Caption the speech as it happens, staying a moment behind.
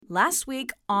Last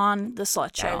week on The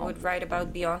Slut Show. I would write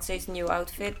about Beyonce's new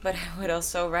outfit, but I would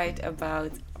also write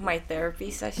about my therapy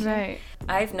session. Right.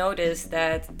 I've noticed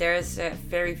that there's a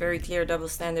very, very clear double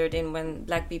standard in when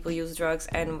black people use drugs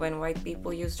and when white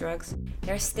people use drugs.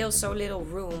 There's still so little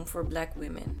room for black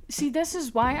women. See, this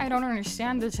is why I don't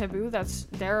understand the taboo that's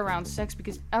there around sex,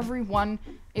 because everyone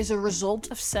is a result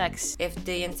of sex. If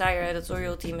the entire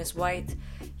editorial team is white,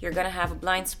 you're gonna have a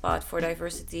blind spot for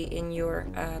diversity in your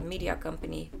media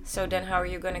company. So then how are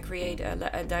you gonna create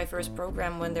a diverse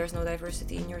program when there's no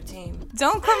diversity in your team?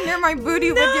 Don't come near my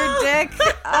booty with your dick.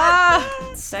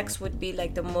 Sex would be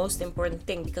like the most important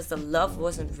thing because the love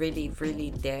wasn't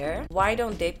really there. Why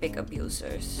don't they pick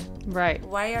abusers? Right.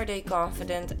 Why are they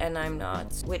confident and I'm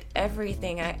not? With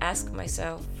everything I ask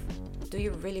myself, do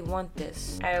you really want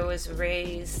this? I was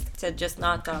raised to just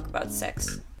not talk about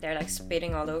sex. They're like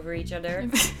spitting all over each other.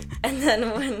 And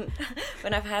then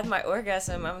when I've had my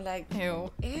orgasm, I'm like, Ew.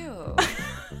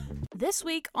 This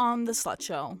week on The Slut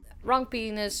Show. Wrong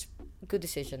penis, good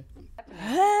decision.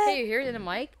 Can you hear it in the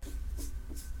mic?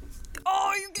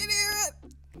 Oh, you can hear it.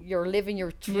 You're living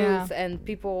your truth and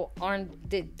people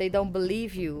they don't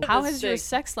believe you. How has your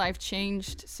sex life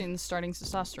changed since starting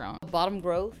testosterone? Bottom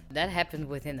growth, that happened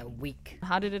within a week.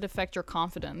 How did it affect your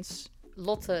confidence?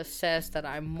 Lotte says that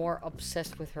I'm more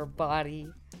obsessed with her body.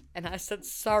 And I said,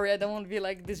 sorry, I don't want to be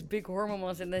like this big hormone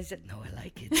monster. And they said, no, I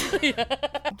like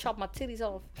it. Chop my titties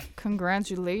off.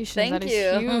 Congratulations. Thank that you.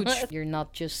 is huge. You're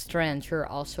not just trans, you're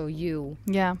also you.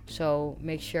 Yeah. So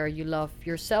make sure you love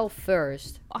yourself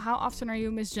first. How often are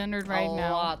you misgendered right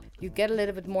now? A lot. You get a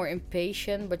little bit more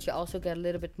impatient, but you also get a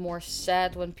little bit more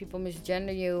sad when people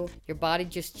misgender you. Your body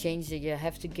just changes. You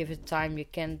have to give it time. You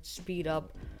can't speed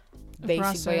up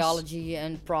basic biology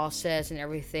and process and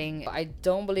everything. I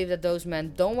don't believe that those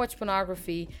men don't watch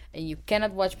pornography, and you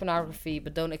cannot watch pornography,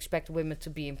 but don't expect women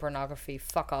to be in pornography.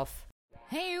 Fuck off.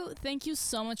 Hey, thank you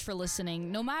so much for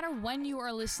listening. No matter when you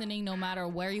are listening, no matter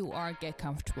where you are, get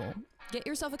comfortable. Get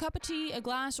yourself a cup of tea, a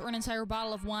glass, or an entire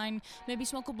bottle of wine. Maybe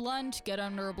smoke a blunt, get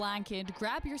under a blanket,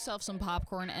 grab yourself some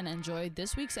popcorn, and enjoy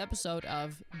this week's episode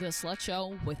of The Slut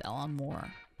Show with Ellen Moore.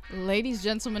 Ladies,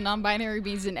 gentlemen, non-binary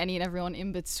beings, and any and everyone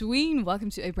in between, welcome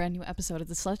to a brand new episode of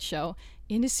The Slut Show.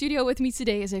 In the studio with me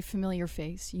today is a familiar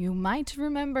face. You might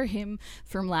remember him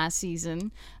from last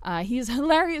season. He is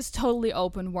hilarious, totally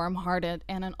open, warm-hearted,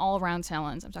 and an all-around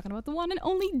talent. I'm talking about the one and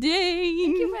only Dane.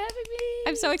 Thank you for having me.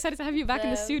 I'm so excited to have you back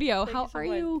in the studio. How are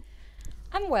you?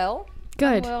 I'm well.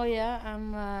 Good. Well, yeah,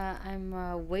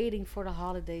 I'm waiting for the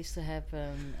holidays to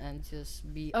happen and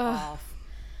just be off.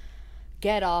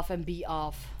 Get off and be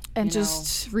off. And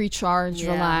just recharge,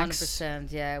 relax. 100%.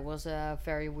 Yeah, it was a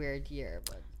very weird year,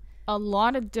 but a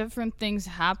lot of different things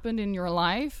happened in your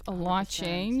life. A lot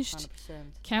changed. 100%.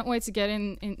 Can't wait to get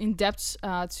in depth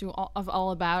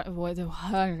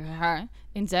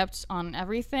in depth on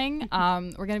everything.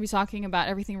 We're gonna be talking about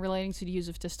everything relating to the use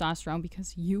of testosterone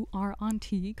because you are on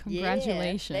T.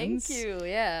 Congratulations. Yeah, thank you.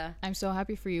 Yeah. I'm so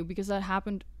happy for you because that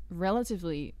happened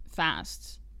relatively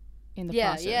fast in the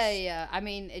process. Yeah. I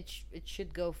mean, it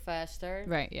should go faster.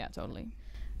 Right. Yeah. Totally.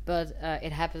 But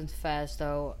it happened fast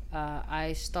though.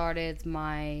 I started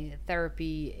my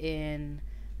therapy in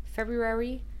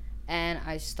February, and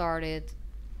I started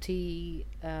T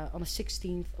on the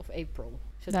 16th of April.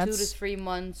 So that's 2 to 3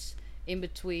 months in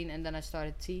between, and then I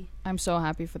started T. I'm so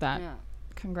happy for that. Yeah.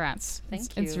 Congrats.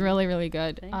 Thank you. It's really, really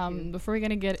good. Thank you. Before we're going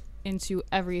to get into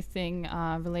everything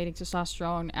relating to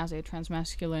testosterone as a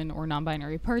transmasculine or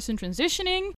non-binary person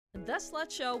transitioning, The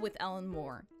Slut Show with Ellen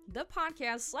Moore, the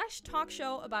podcast / talk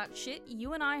show about shit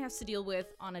you and I have to deal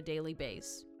with on a daily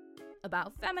basis.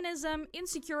 About feminism,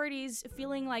 insecurities,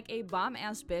 feeling like a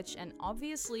bomb-ass bitch, and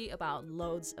obviously about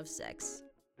loads of sex.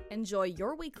 Enjoy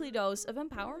your weekly dose of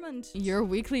empowerment. Your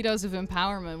weekly dose of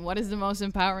empowerment. What is the most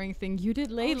empowering thing you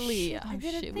did lately? Oh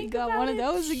shit, We got one of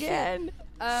those again.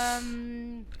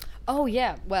 Oh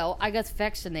yeah. Well, I got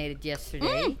vaccinated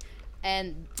yesterday,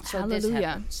 and so Hallelujah. this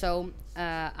happened. So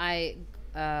I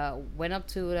went up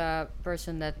to the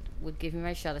person that would give me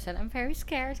my shot. I said, "I'm very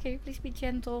scared. Can you please be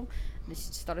gentle?" And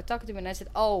she started talking to me, and I said,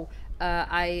 "Oh,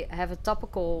 I have a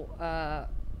topical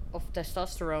of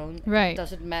testosterone. Right.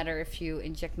 Doesn't matter if you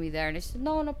inject me there." And they said,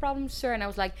 no problem, sir. And I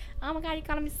was like, oh my god, you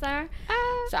calling me sir?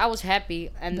 So I was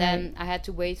happy, and then I had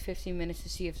to wait 15 minutes to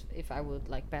see if I would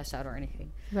like pass out or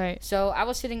anything. Right. So I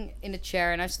was sitting in a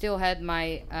chair, and I still had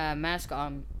my mask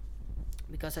on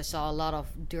because I saw a lot of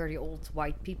dirty old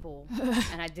white people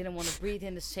and I didn't want to breathe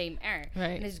in the same air.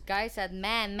 Right. And this guy said,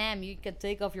 ma'am, you can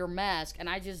take off your mask. And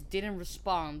I just didn't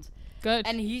respond. Good.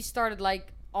 And he started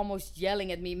like almost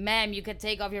yelling at me, ma'am, you can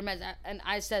take off your mask. And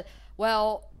I said,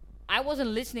 well, I wasn't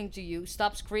listening to you.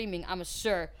 Stop screaming. I'm a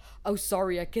sir. Oh,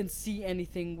 sorry, I can't see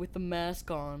anything with the mask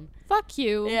on. Fuck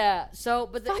you. Yeah, so,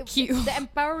 but Fuck you. The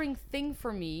empowering thing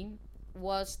for me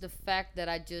was the fact that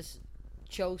I just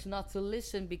chose not to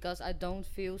listen because I don't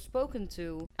feel spoken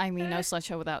to. I mean, no slut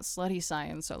show without slutty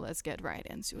science, so let's get right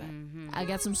into it. I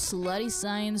got some slutty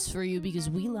science for you because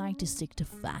we like to stick to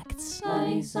facts.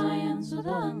 Slutty science with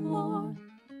Ellen Moore.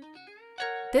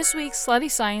 This week's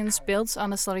Slutty Science builds on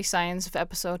the Slutty Science of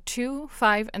episode 2,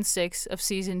 5, and 6 of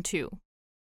season 2.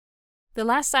 The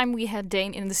last time we had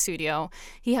Dane in the studio,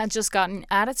 he had just gotten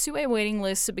added to a waiting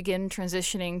list to begin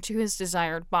transitioning to his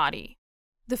desired body.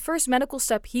 The first medical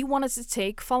step he wanted to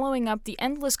take following up the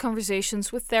endless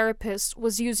conversations with therapists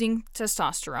was using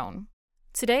testosterone.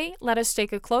 Today, let us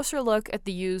take a closer look at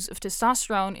the use of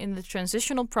testosterone in the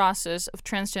transitional process of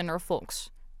transgender folks.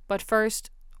 But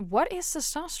first, what is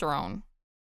testosterone?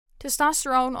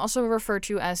 Testosterone, also referred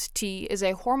to as T, is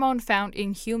a hormone found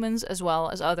in humans as well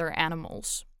as other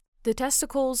animals. The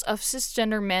testicles of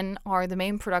cisgender men are the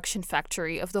main production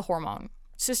factory of the hormone.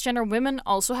 Cisgender women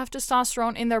also have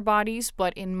testosterone in their bodies,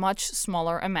 but in much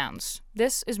smaller amounts.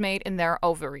 This is made in their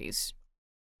ovaries.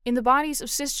 In the bodies of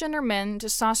cisgender men,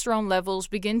 testosterone levels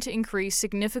begin to increase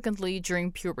significantly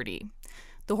during puberty.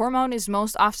 The hormone is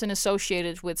most often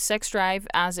associated with sex drive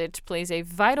as it plays a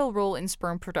vital role in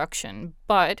sperm production,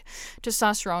 but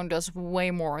testosterone does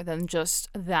way more than just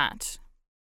that.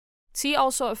 T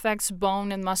also affects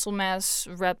bone and muscle mass,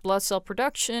 red blood cell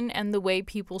production, and the way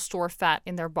people store fat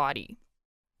in their body.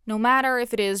 No matter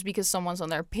if it is because someone's on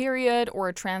their period or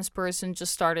a trans person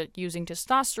just started using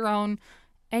testosterone,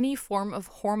 any form of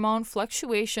hormone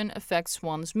fluctuation affects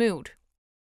one's mood.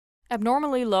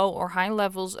 Abnormally low or high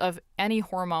levels of any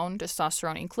hormone,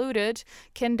 testosterone included,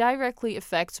 can directly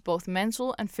affect both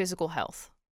mental and physical health.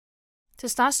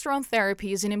 Testosterone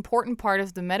therapy is an important part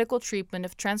of the medical treatment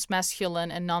of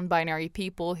transmasculine and non-binary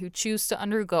people who choose to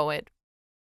undergo it.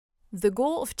 The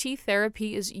goal of T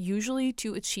therapy is usually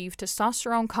to achieve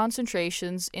testosterone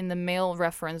concentrations in the male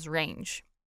reference range.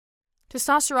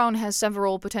 Testosterone has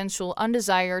several potential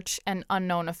undesired and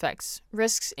unknown effects.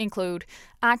 Risks include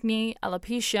acne,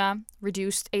 alopecia,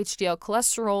 reduced HDL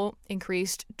cholesterol,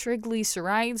 increased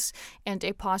triglycerides, and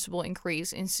a possible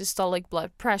increase in systolic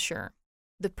blood pressure.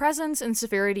 The presence and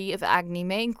severity of acne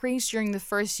may increase during the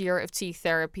first year of T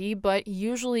therapy, but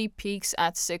usually peaks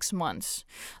at 6 months.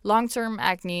 Long-term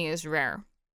acne is rare.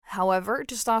 However,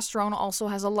 testosterone also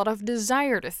has a lot of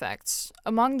desired effects.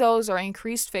 Among those are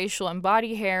increased facial and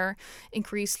body hair,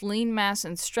 increased lean mass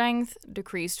and strength,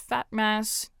 decreased fat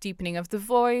mass, deepening of the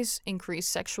voice,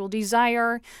 increased sexual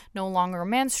desire, no longer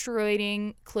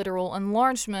menstruating, clitoral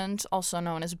enlargement, also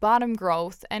known as bottom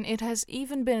growth, and it has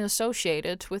even been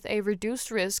associated with a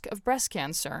reduced risk of breast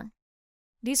cancer.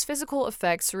 These physical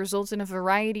effects result in a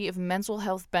variety of mental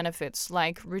health benefits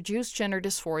like reduced gender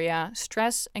dysphoria,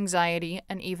 stress, anxiety,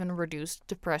 and even reduced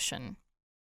depression.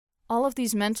 All of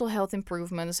these mental health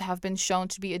improvements have been shown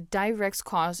to be a direct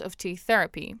cause of T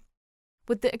therapy.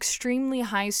 With the extremely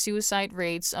high suicide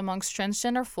rates amongst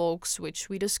transgender folks, which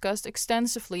we discussed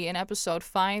extensively in episode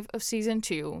 5 of season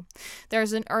 2, there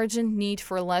is an urgent need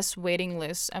for less waiting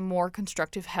lists and more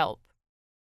constructive help.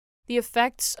 The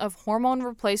effects of hormone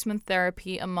replacement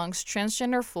therapy amongst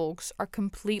transgender folks are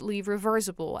completely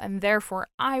reversible, and therefore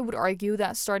I would argue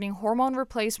that starting hormone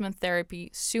replacement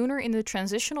therapy sooner in the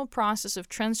transitional process of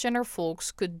transgender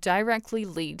folks could directly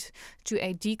lead to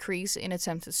a decrease in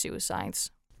attempted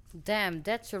suicides. Damn,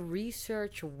 that's a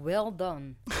research well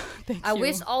done. Thank I you.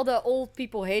 wish all the old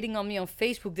people hating on me on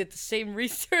Facebook did the same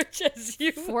research as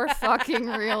you. For fucking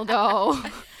real though.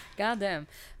 Goddamn.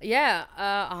 Yeah,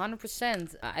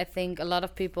 100%. I think a lot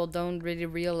of people don't really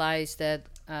realize that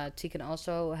T can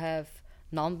also have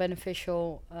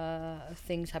non-beneficial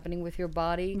things happening with your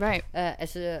body. Right.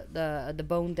 As the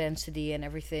bone density and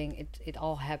everything, it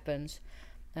all happens.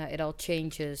 It all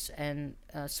changes, and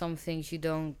some things you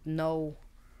don't know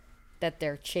that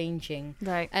they're changing.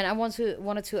 Right. And I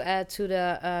wanted to add to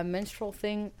the menstrual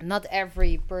thing. Not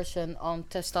every person on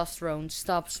testosterone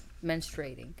stops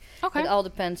menstruating. Okay. It all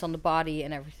depends on the body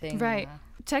and everything. Right.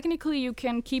 Technically, you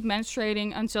can keep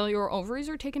menstruating until your ovaries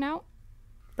are taken out?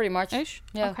 Pretty much. Ish?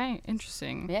 Yeah. Okay,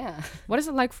 interesting. Yeah. What is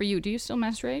it like for you? Do you still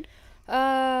menstruate?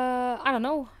 I don't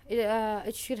know.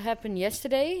 It should happen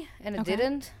yesterday, and it Okay.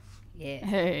 didn't. Yeah.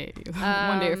 Hey,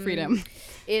 one day of freedom.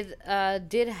 It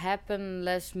did happen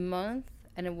last month,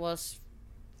 and it was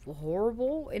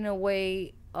horrible in a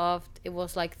way of, it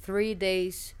was like 3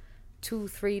 days,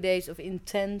 3 days of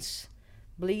intense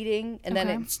bleeding, and then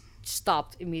Okay. it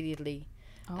stopped immediately.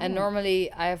 Oh. And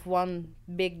normally I have 1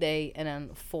 big day and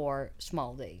then 4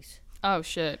 small days. Oh,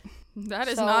 shit. That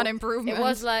is not improvement. It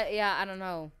was like, I don't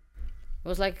know. It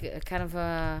was like a kind of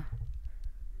a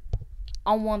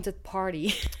unwanted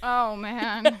party. Oh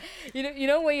man. You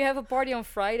know when you have a party on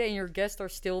Friday and your guests are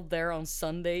still there on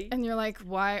Sunday, and you're like,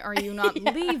 why are you not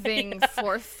leaving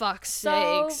for fuck's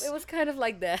so sakes? it was kind of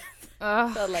like that.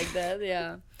 Ugh. Felt like that,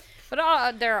 yeah.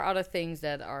 But there are other things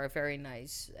that are very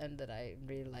nice and that I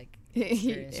really like.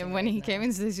 And when he came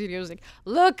into the studio, he was like,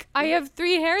 "Look, I have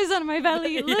 3 hairs on my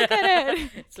belly. Look at it.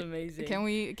 It's amazing." Can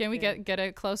we get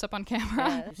a close up on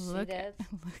camera? Yeah, see Look that?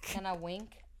 look. Can I wink?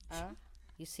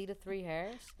 You see the 3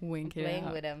 hairs? Wink I'm it playing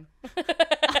out. with them.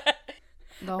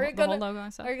 The whole logo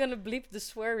and stuff. Are you gonna bleep the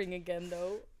swearing again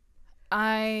though?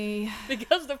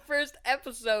 Because the first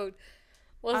episode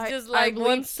was just I like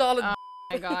one bleeped- solid. Oh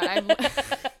my god,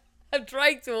 I'm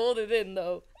trying to hold it in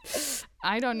though.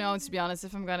 I don't know, to be honest,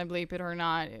 if I'm gonna bleep it or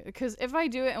not. Because if I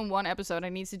do it in one episode, I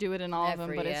need to do it in all of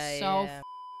them. But it's so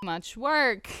much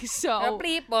work. So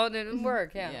bleep on it didn't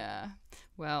work. Yeah. Yeah.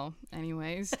 Well,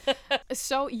 anyways.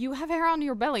 So you have hair on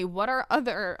your belly. What are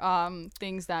other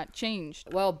things that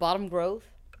changed? Well, bottom growth.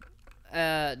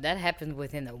 That happened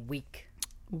within a week.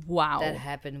 Wow. That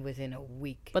happened within a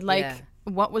week. But like,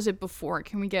 what was it before?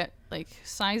 Can we get like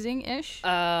sizing-ish?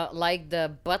 Like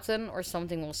the button or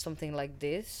something was something like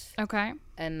this. Okay.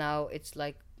 And now it's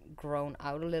like grown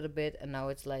out a little bit, and now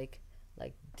it's like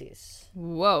this.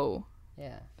 Whoa.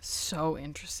 Yeah. So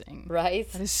interesting. Right?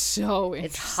 That is so It's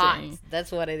interesting. hot.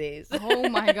 That's what it is. Oh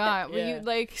my god. Will Yeah. you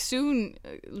like soon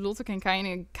Lotte can kind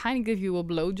of give you a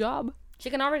blowjob? She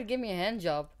can already give me a hand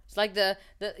job. It's like the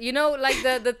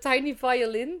the tiny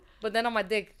violin, but then on my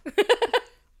dick.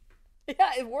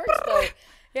 Yeah, it works though.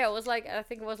 Yeah, it was like, I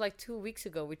think it was like 2 weeks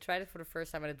ago. We tried it for the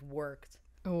first time and it worked.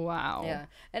 Wow. Yeah,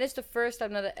 and it's the first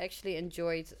time that I actually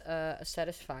enjoyed a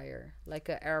satisfier, like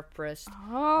a air pressed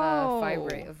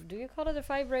vibrator. Do you call it a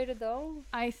vibrator though?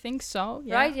 I think so.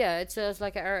 Yeah. Right? Yeah, it's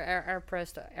like an air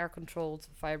pressed, air controlled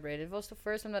vibrator. It was the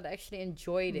first time that I actually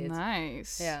enjoyed it.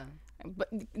 Nice. Yeah. But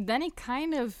then it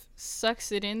kind of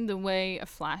sucks it in the way a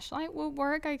flashlight would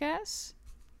work, I guess.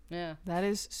 Yeah. That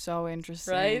is so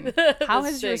interesting. Right? How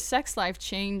That's has your sick. sex life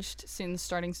changed since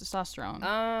starting testosterone?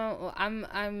 Well,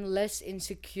 I'm less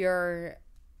insecure,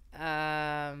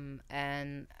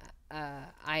 and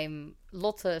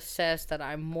Lotte says that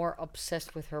I'm more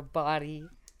obsessed with her body,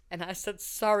 and I said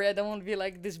sorry, I don't want to be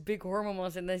like this big hormone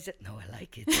monster, and they said no, I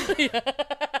like it.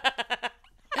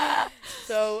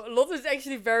 So Lotte is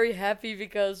actually very happy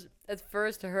because at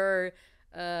first her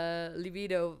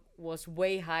libido was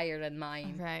way higher than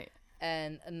mine, Right.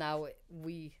 and now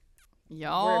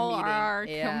Y'all we're are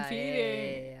meeting.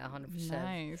 competing. Yeah, 100%.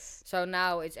 Nice. So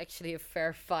now it's actually a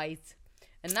fair fight.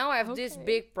 And now I have this Okay.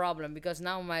 big problem because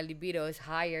now my libido is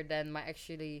higher than my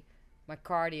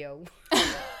cardio.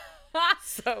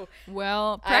 So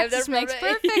Well, I have that practice makes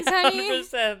problem. perfect, honey.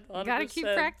 100%. Gotta keep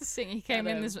practicing. He came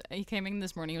in know.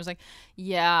 this morning. He was like,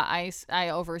 "Yeah, I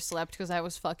overslept because I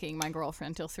was fucking my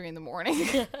girlfriend till 3 a.m.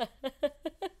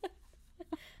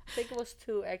 I think it was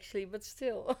 2 actually, but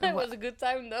still, it was a good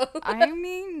time though. I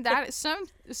mean, that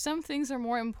some things are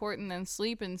more important than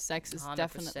sleep, and sex is 100%.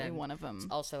 definitely one of them. It's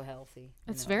also healthy.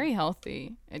 you It's know. very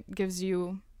healthy. It gives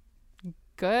you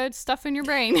good stuff in your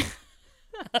brain.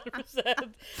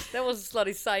 100%. That was a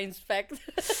slutty science fact.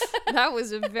 That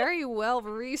was a very well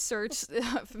researched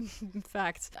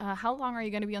fact. How long are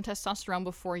you going to be on testosterone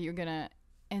before you're going to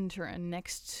enter a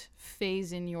next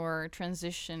phase in your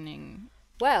transitioning?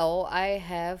 Well, I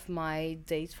have my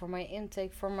date for my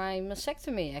intake for my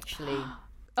mastectomy actually.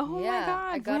 Oh my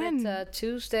god! I got when? it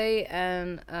Tuesday,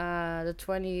 and the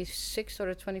 26th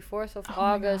or the 24th of Oh my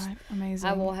August. God, amazing.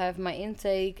 I will have my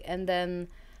intake, and then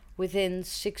within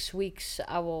 6 weeks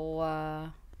I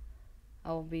will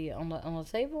be on the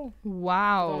table. I'm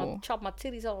Wow! gonna chop my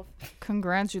titties off.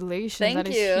 Congratulations! Thank That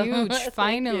is you. huge. Thank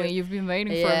Finally, you. you've been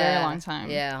waiting for a very long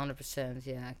time. Yeah, 100%.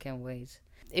 Yeah, I can't wait.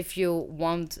 If you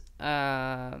want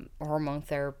hormone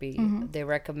therapy, they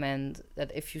recommend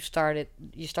that if you start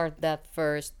that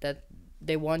first, that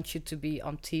they want you to be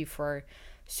on T for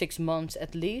 6 months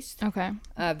at least. Okay.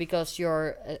 Because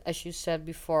your, as you said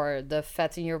before, the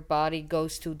fat in your body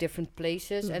goes to different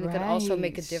places, and it can also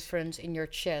make a Right. difference in your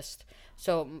chest.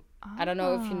 So I don't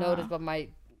know if you noticed, but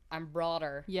I'm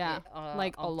broader. Yeah,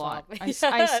 like a on lot. top. I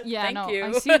Thank you.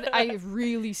 I see. I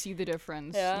really see the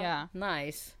difference. Yeah.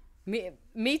 Nice.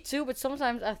 Me too, but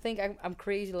sometimes I think I'm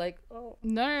crazy. Like, oh,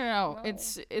 No.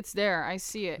 It's there. I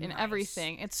see it in Nice.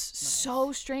 everything. It's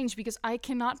so strange because I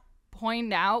cannot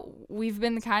point out. We've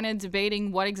been kind of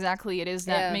debating what exactly it is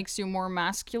that Yeah. makes you more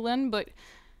masculine, but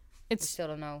We still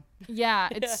don't know. Yeah,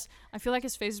 it's. I feel like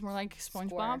his face is more like SpongeBob.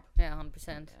 Square. Yeah,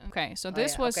 100%. Okay, so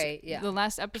this was the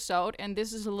last episode, and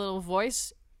this is a little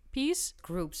voice piece.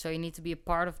 Group, so you need to be a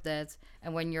part of that.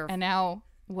 And when you're... And now,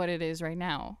 what it is right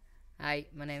now. Hi,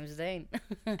 my name is Dane.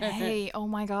 Hey, oh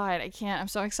my god, I can't. I'm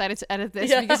so excited to edit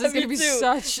this because it's going to be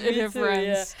such a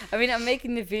difference. I mean, I'm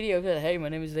making the video that, hey, my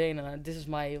name is Dane and this is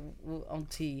my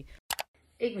auntie.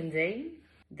 Ik ben Dane.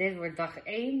 Dit wordt dag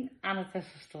 1 aan het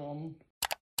testosteron.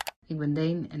 Ik ben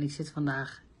Dane en ik zit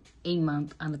vandaag 1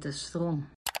 maand aan het testosteron.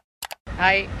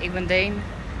 Hi, ik ben Dane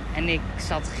en ik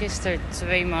zat gisteren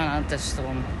 2 maanden aan het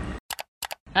testosteron.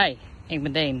 Hi, ik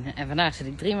ben Dane en vandaag zit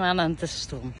ik 3 maanden aan het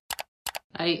testosteron.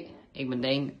 Hi, ik ben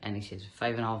Dane en ik zit 5,5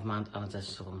 maand aan het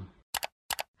testosteron.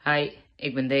 Hi,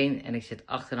 ik ben Dane en ik zit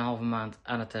 8,5 maand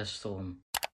aan het testosteron.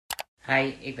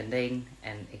 Hi, ik ben Dane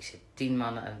en ik zit 10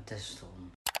 maanden aan het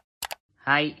testosteron.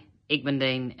 Hi, ik ben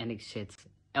Dane en ik zit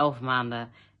 11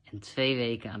 maanden en 2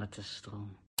 weken aan het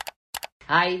testosteron.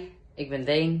 Hi, ik ben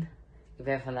Dane. Ik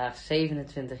ben vandaag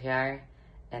 27 jaar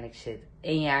en ik zit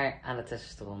 1 jaar aan het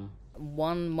testosteron.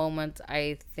 One moment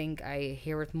I think I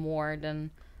hear it more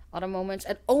than other moments.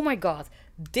 And oh my god,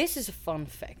 this is a fun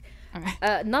fact.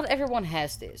 Okay. Not everyone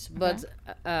has this, but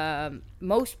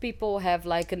most people have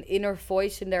like an inner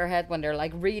voice in their head when they're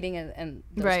like reading and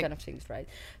those kind of things, right?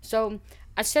 So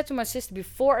I said to my sister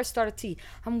before I started tea,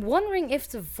 I'm wondering if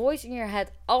the voice in your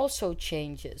head also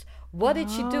changes. What did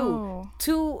you do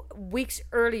 2 weeks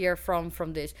earlier from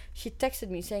this? She texted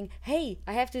me saying, "Hey,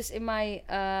 I have this in my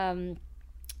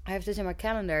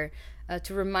calendar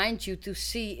to remind you to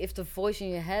see if the voice in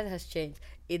your head has changed."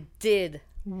 It did.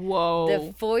 Whoa.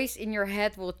 The voice in your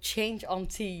head will change on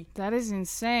tea. That is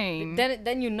insane.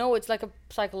 Then you know it's like a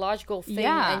psychological thing,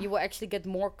 and you will actually get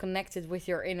more connected with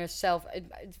your inner self.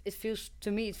 It feels,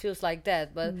 to me, it feels like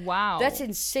that. But wow, that's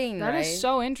insane, That right? is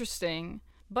so interesting.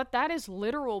 But that is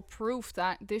literal proof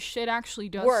that this shit actually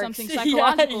does Works. something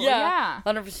psychological. Yeah.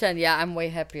 100%. Yeah, I'm way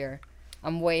happier.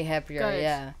 Good.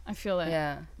 Yeah. I feel it.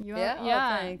 Yeah. You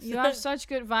Thanks. have such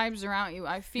good vibes around you.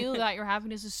 I feel that your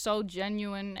happiness is so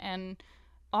genuine, and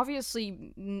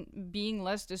obviously being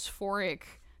less dysphoric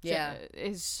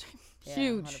is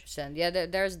huge. 100%. Yeah,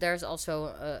 there's also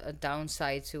a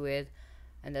downside to it,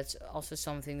 and that's also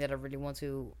something that I really want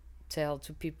to tell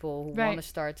to people who want to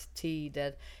start tea,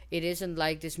 that it isn't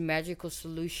like this magical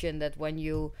solution that when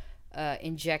you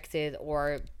inject it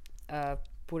or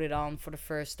put it on for the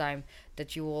first time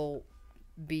that you will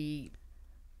be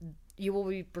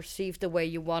perceived the way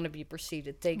you want to be perceived.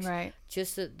 It takes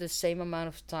just the same amount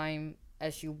of time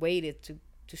as you waited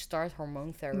to start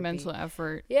hormone therapy. Mental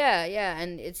effort. Yeah,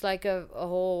 and it's like a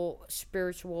whole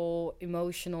spiritual,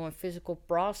 emotional, and physical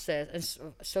process, and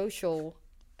social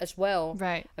as well.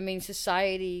 Right. I mean,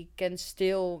 society can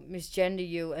still misgender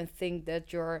you and think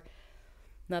that you're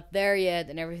not there yet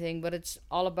and everything, but it's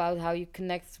all about how you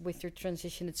connect with your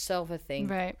transition itself, I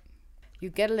think. Right. You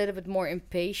get a little bit more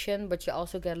impatient, but you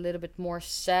also get a little bit more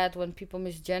sad when people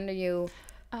misgender you.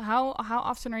 How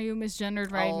often are you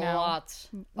misgendered right now? A lot.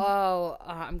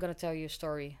 I'm gonna tell you a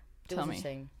story. Tell me.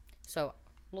 Insane. So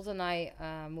Lotte and I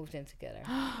moved in together.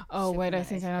 Oh, wait, I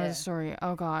think I know the story.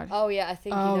 Oh, God. Oh, yeah, I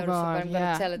think you know the story, but I'm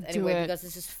going to tell it anyway, because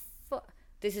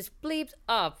this is bleeped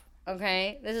up,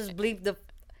 okay? This is bleeped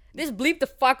the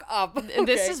fuck up. Okay?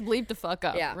 This is bleeped the fuck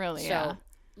up, yeah, really, so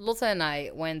Lotte and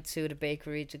I went to the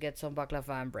bakery to get some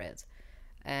baklava and bread.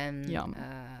 And Yum.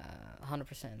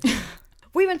 100%.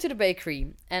 We went to the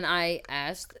bakery, and I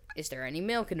asked, is there any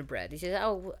milk in the bread? He said,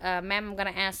 ma'am, I'm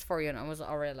going to ask for you. And I was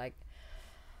already like,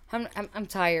 I'm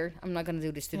tired. I'm not gonna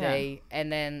do this today. Yeah. And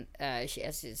then she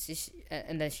asked,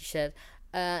 and then she said,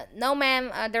 "No,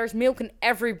 ma'am. There's milk in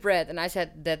every bread." And I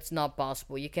said, "That's not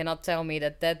possible. You cannot tell me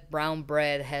that brown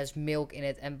bread has milk in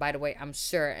it. And by the way, I'm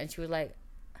sure." And she was like,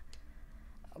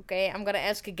 "Okay, I'm gonna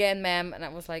ask again, ma'am." And I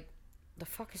was like, "The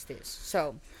fuck is this?"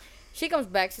 So she comes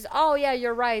back, says, "Oh yeah,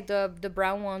 you're right. The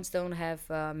brown ones don't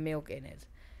have milk in it,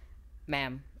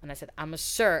 ma'am." And I said, "I'm a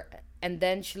sir." And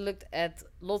then she looked at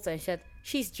Lotte and said,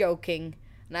 "She's joking."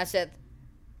 And I said,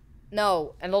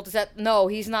 "No." And Lotte said, "No,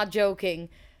 he's not joking."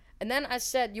 And then I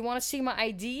said, "You want to see my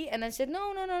ID?" And I said,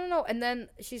 No. And then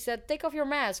she said, "Take off your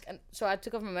mask." And so I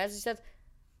took off my mask. She said,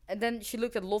 and then she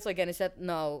looked at Lotte again and said,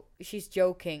 "No, she's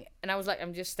joking." And I was like,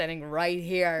 I'm just standing right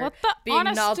here. What the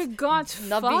honest to God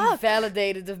not being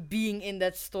validated of being in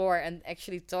that store and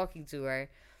actually talking to her.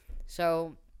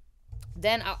 So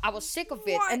then I was sick of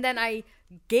it. And then I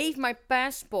gave my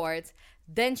passport.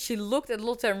 Then she looked at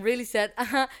Lotte and really said,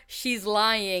 she's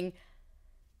lying.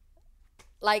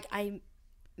 Like, I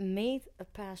made a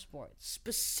passport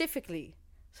specifically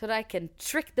so that I can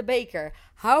trick the baker.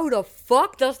 How the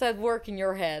fuck does that work in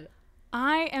your head?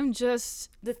 I am just...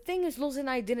 The thing is, Los and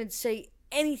I didn't say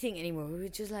anything anymore. We were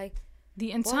just like...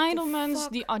 The entitlements,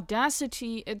 the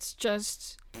audacity, it's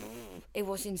just... It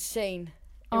was insane.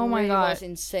 Oh my God. It was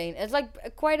insane. It's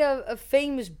like quite a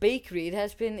famous bakery. It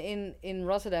has been in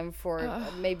Rotterdam for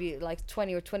maybe like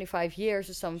 20 or 25 years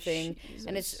or something. Jesus.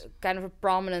 And it's kind of a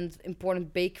prominent,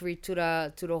 important bakery to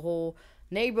the whole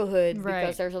neighborhood. Right.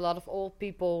 Because there's a lot of old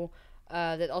people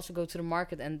that also go to the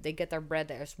market and they get their bread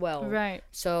there as well. Right.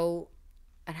 So,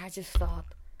 and I just thought,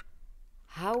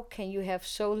 how can you have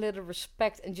so little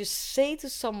respect and just say to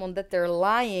someone that they're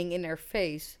lying in their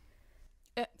face?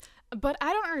 But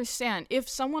I don't understand. If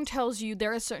someone tells you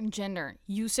they're a certain gender,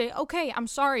 you say, okay, I'm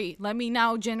sorry. Let me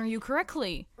now gender you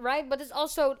correctly. Right? But it's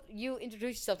also, you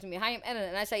introduce yourself to me. Hi, I'm Ellen.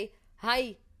 And I say,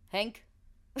 hi, Henk.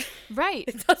 Right.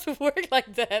 It doesn't work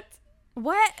like that.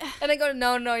 What? And I go,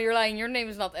 no, you're lying. Your name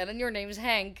is not Ellen. Your name is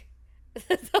Henk.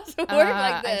 It doesn't work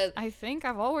like that. I think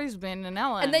I've always been an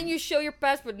Ellen. And then you show your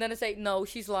passport and then I say, no,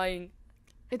 she's lying.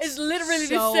 It's literally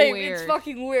so the same. Weird. It's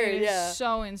fucking weird. It is Yeah.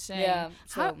 so insane. Yeah.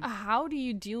 So. How do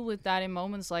you deal with that in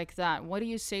moments like that? What do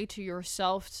you say to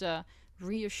yourself to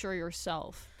reassure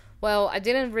yourself? Well, I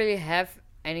didn't really have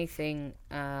anything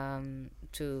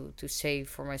to say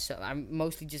for myself. I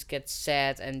mostly just get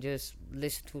sad and just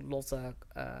listen to Lotte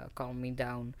calm me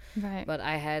down. Right. But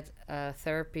I had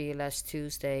therapy last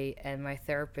Tuesday, and my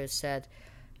therapist said,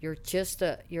 "You're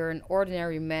you're an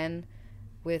ordinary man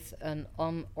with an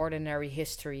unordinary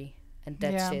history, and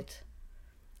that's it."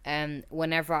 And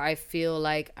whenever I feel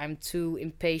like I'm too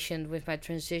impatient with my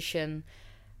transition,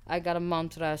 I got a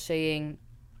mantra saying,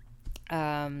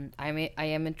 I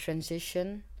am in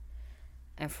transition,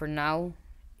 and for now,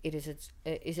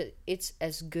 it's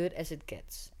as good as it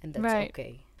gets, and that's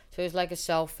okay. So it's like a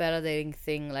self-validating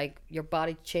thing. Like, your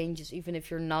body changes even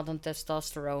if you're not on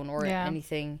testosterone or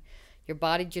anything. Your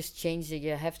body just changes.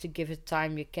 You have to give it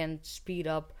time. You can't speed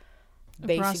up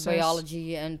basic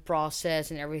biology and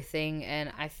process and everything.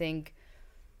 And I think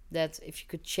that if you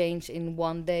could change in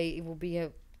one day, it will be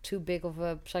too big of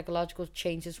a psychological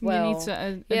change as well. You need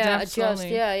to adapt slowly.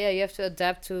 You have to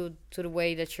adapt to the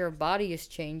way that your body is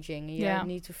changing. You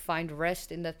need to find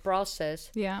rest in that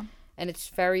process. Yeah. And it's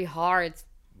very hard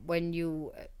when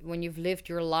you've lived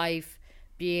your life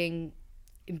being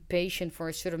impatient for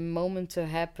a certain moment to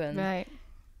happen. Right.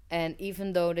 And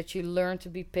even though that you learn to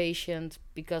be patient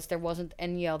because there wasn't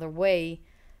any other way,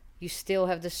 you still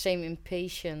have the same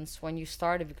impatience when you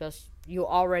started because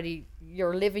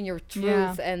you're living your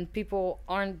truth, and people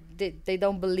they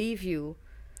don't believe you.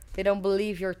 They don't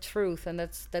believe your truth, and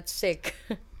that's sick.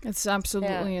 It's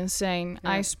absolutely insane.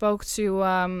 Yeah. I spoke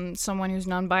to someone who's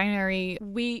non-binary.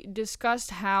 We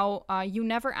discussed how you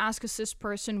never ask a cis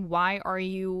person, why are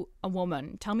you a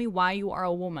woman? Tell me why you are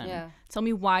a woman. Yeah. Tell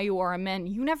me why you are a man.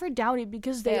 You never doubt it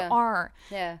because they are.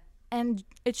 Yeah. And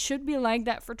it should be like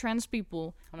that for trans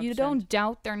people. 100%. You don't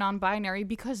doubt they're non-binary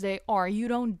because they are. You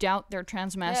don't doubt they're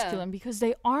transmasculine because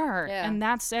they are. Yeah. And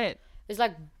that's it. It's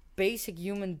like basic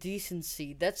human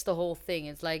decency. That's the whole thing.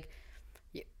 It's like,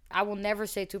 I will never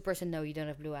say to a person, no, you don't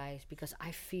have blue eyes, because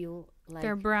I feel like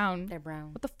they're brown. They're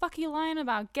brown. What the fuck are you lying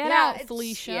about? Get out,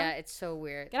 Felicia. Yeah, it's so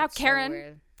weird. Get out,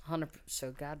 Karen. 100%.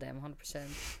 So goddamn 100%.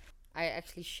 I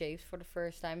actually shaved for the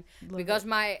first time because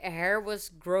my hair was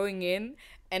growing in,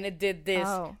 and it did this.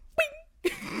 Oh.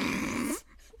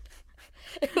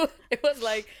 It was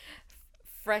like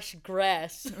fresh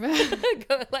grass.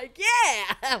 Like,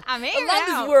 I'm here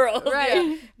now. This world. Right.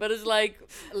 Yeah. But it's like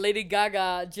Lady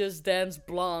Gaga just danced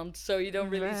blonde, so you don't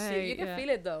really see it. You can feel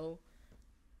it though.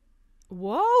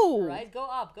 Whoa. Right? Go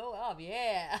up,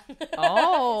 yeah.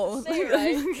 Oh. Same,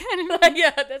 right?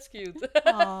 Yeah, that's cute.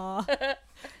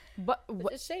 But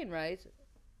it's insane, right?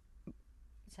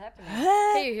 It's happening.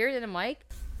 Can you hear it in the mic?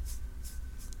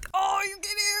 Oh, you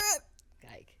can hear it.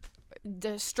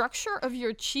 The structure of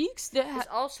your cheeks is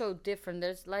also different.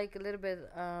 There's like a little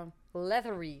bit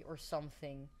leathery or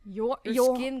something. Your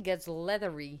skin gets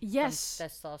leathery. Yes, from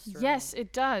testosterone. Yes,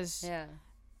 it does. Yeah,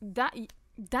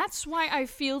 that's why I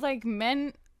feel like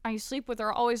men I sleep with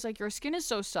are always like, your skin is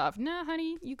so soft. Nah,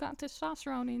 honey, you got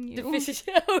testosterone in you.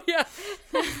 Oh yeah,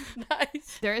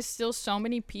 nice. There is still so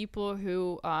many people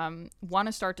who want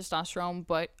to start testosterone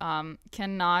but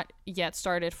cannot yet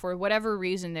start it for whatever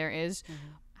reason there is. Mm-hmm.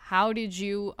 How did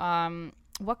you,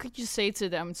 what could you say to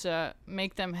them to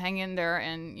make them hang in there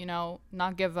and,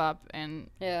 not give up and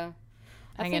hang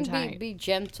in tight? I think be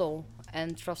gentle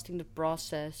and trusting the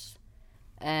process,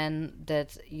 and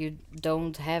that you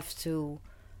don't have to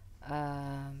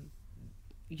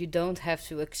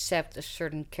accept a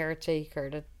certain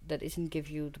caretaker that isn't give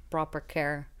you the proper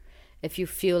care. If you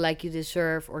feel like you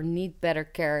deserve or need better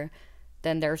care,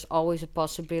 then there's always a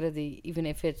possibility, even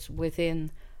if it's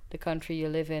within the country you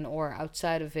live in or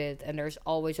outside of it, and there's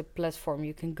always a platform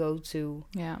you can go to.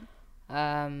 Yeah.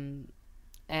 And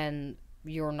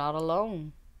you're not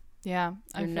alone. Yeah.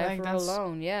 You're never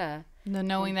alone. Yeah. The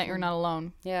knowing that you're not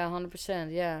alone. Yeah,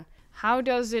 100%. Yeah. How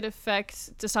does it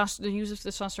affect the use of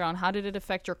testosterone? How did it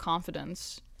affect your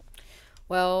confidence?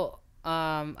 Well,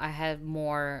 I had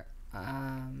more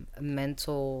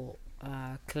mental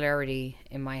clarity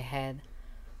in my head,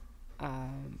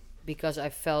 because I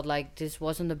felt like this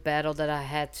wasn't a battle that I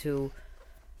had to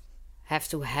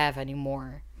have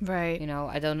anymore. Right. You know,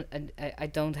 I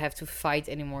don't have to fight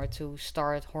anymore to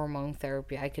start hormone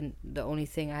therapy. The only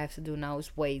thing I have to do now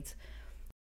is wait.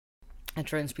 And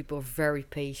trans people are very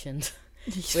patient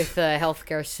with the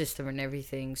healthcare system and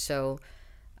everything. So,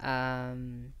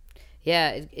 it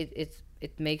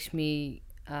makes me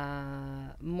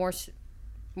more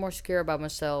secure about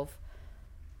myself,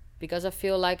 because I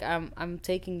feel like I'm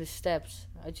taking the steps.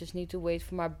 I just need to wait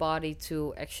for my body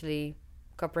to actually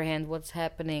comprehend what's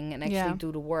happening and actually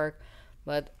do the work.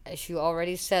 But as you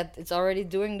already said, it's already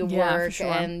doing the work, for sure.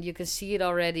 And you can see it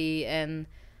already. And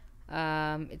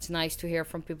it's nice to hear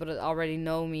from people that already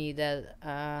know me that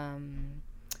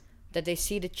they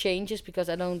see the changes, because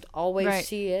I don't always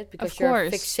see it, because you're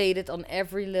fixated on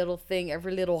every little thing,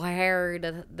 every little hair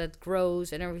that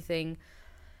grows and everything.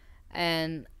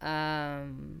 And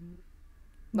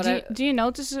but do you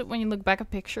notice it when you look back at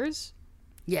pictures?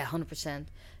 Yeah, 100%.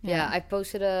 Yeah, I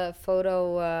posted a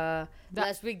photo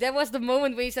last week. That was the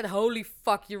moment where you said, "Holy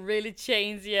fuck, you really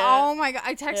changed." Yeah. Oh my god!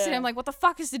 I texted him like, "What the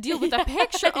fuck is the deal with that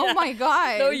picture?" Oh my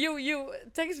god. No, you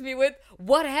texted me with,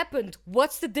 "What happened?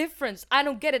 What's the difference? I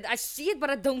don't get it. I see it,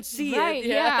 but I don't see it."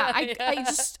 Yeah. I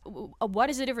just, what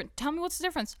is the difference? Tell me what's the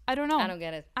difference. I don't know. I don't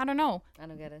get it. I don't know. I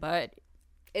don't get it. But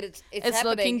it's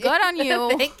looking good on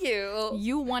you. Thank you.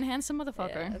 You one handsome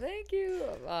motherfucker. Yeah, thank you.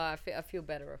 I feel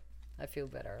better. I feel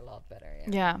better, a lot better.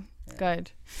 Yeah.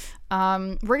 Good.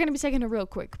 We're going to be taking a real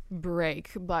quick break,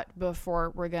 but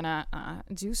before we're going to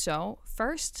do so,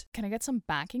 first, can I get some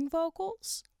backing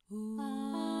vocals?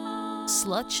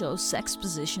 Slut Show Sex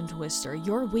Position Twister,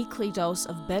 your weekly dose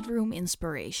of bedroom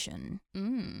inspiration.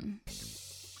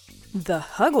 The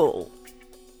Huggle.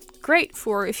 Great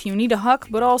for if you need a hug,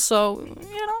 but also,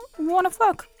 you want to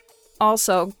fuck.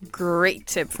 Also, great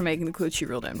tip for making the coochie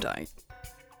real damn tight.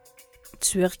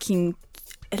 Twerking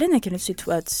Elena zit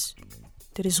wat.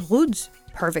 That is rude.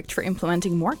 Perfect for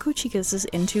implementing more coochie kisses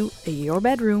into your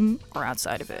bedroom or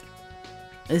outside of it.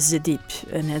 The dip,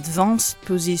 an advanced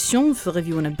position for if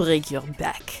you want to break your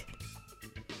back.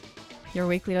 Your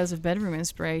weekly dose of bedroom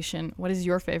inspiration. What is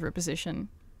your favorite position?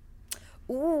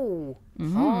 Ooh.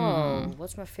 Oh,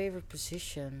 what's my favorite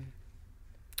position?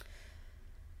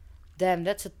 Damn,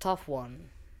 that's a tough one.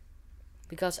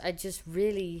 Because I just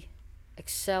really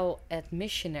excel at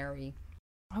missionary.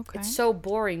 Okay. It's so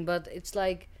boring, but it's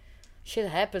like shit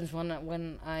happens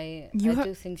when I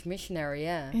do things missionary.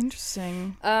 Yeah.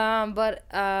 Interesting.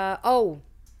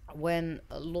 When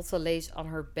Lotte lays on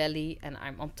her belly and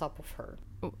I'm on top of her.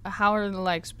 How are the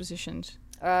legs positioned?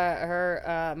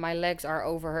 My legs are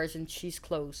over hers and she's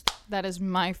closed. That is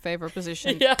my favorite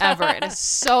position ever. It is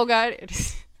so good.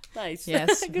 Nice.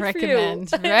 Yes.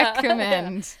 Recommend.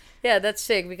 Recommend. Yeah, that's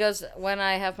sick, because when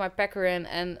I have my pecker in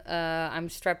and I'm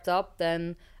strapped up,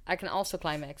 then I can also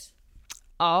climax.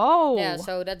 Oh. Yeah,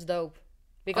 so that's dope.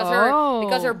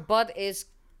 Because her butt is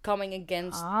coming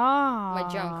against my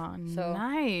junk. So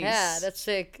nice. Yeah, that's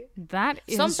sick. That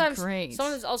is great.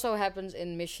 Sometimes also happens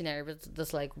in missionary, but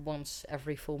that's like once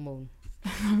every full moon.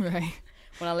 Right.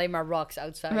 When I lay my rocks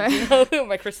outside,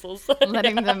 my crystals.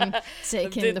 Letting them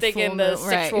take in the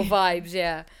sexual vibes,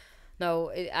 yeah.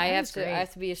 No, I have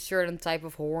to be a certain type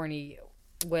of horny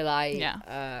will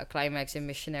I climax in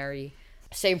missionary.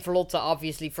 Same for Lotte,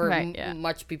 obviously. For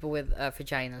much people with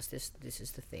vaginas, this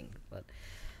is the thing. But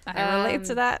I relate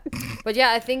to that. But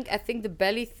yeah, I think the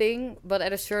belly thing. But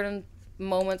at a certain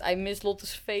moment, I miss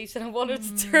Lotte's face and I wanted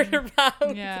to turn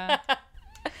around. Yeah,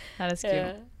 that is cute.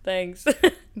 Yeah, thanks.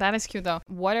 That is cute though.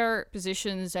 What are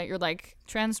positions that you're like,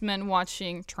 trans men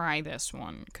watching, try this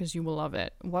one because you will love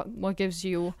it? What gives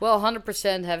you? Well,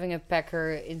 100% having a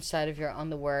packer inside of your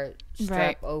underwear,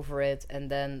 strap over it, and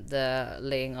then the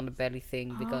laying on the belly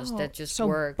thing, because that just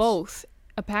works. So both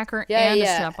a packer and a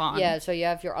strap on. Yeah, so you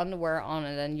have your underwear on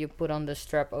and then you put on the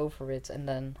strap over it and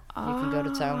then you can go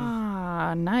to town.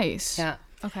 Ah, nice. Yeah.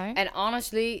 Okay. And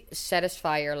honestly,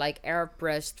 Satisfier, like air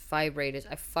pressed vibrators,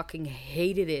 I fucking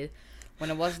hated it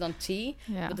when I wasn't on T.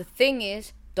 Yeah. But the thing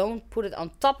is, don't put it on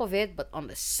top of it, but on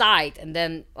the side, and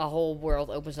then a whole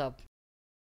world opens up.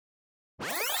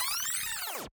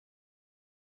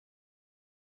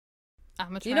 I'm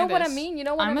gonna try You know this. what I mean? You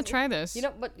know what I'm I gonna mean? try this. You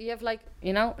know, but you have like,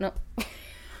 you know, no.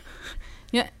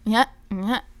 Yeah.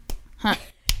 Huh.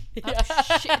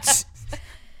 Oh, shit.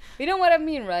 You know what I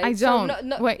mean, right? I So, don't.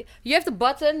 no, Wait. You have the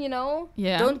button, you know?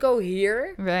 Yeah. Don't go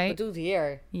here. Right. But do it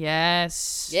here.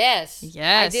 Yes. Yes.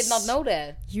 Yes. I did not know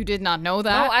that. You did not know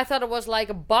that? No, I thought it was like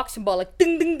a boxing ball, like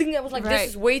ding, ding, ding. I was like, Right. this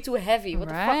is way too heavy. What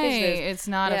the fuck is this? It's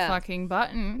not a fucking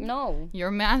button. No. Your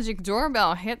magic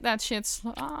doorbell. Hit that shit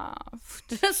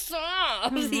soft.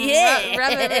 Soft. Yeah.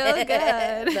 Rub it real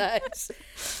good. Nice.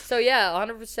 So yeah,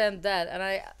 100% that. And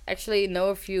I actually know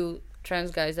a few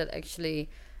trans guys that actually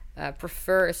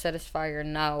prefer a satisfier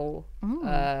now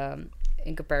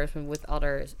in comparison with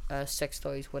other sex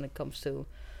toys when it comes to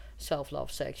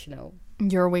self-love sex, you know.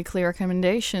 Your weekly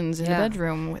recommendations in the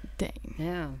bedroom with Dane.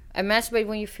 Yeah. And masturbate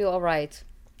when you feel alright.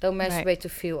 Don't masturbate to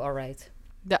feel alright.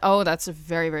 That's a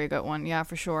very, very good one. Yeah,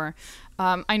 for sure.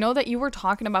 I know that you were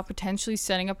talking about potentially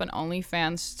setting up an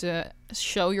OnlyFans to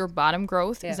show your bottom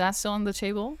growth. Yeah. Is that still on the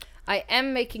table? I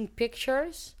am making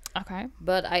pictures. Okay.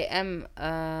 But I am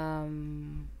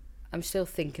I'm still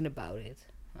thinking about it.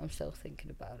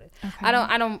 Okay. I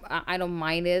don't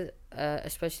mind it,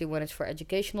 especially when it's for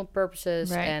educational purposes,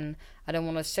 right. and I don't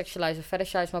want to sexualize or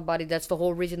fetishize my body. That's the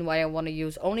whole reason why I want to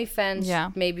use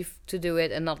OnlyFans, maybe to do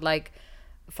it, and not like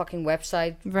a fucking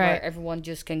website where everyone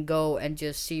just can go and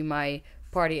just see my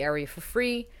party area for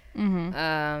free.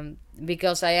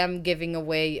 Because I am giving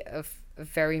away a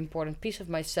very important piece of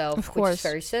myself, of course. Which is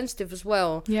very sensitive as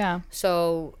well. Yeah.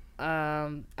 So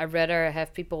I'd rather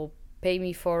have people pay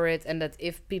me for it, and that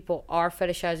if people are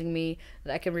fetishizing me,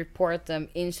 that I can report them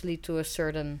instantly to a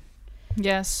certain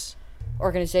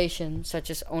organization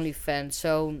such as OnlyFans.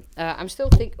 So I'm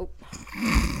still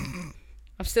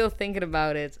thinking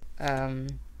about it,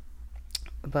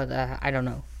 but I don't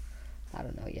know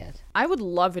yet. I would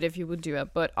love it if you would do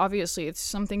it, but obviously it's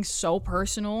something so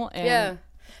personal. And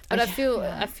but I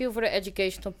feel for the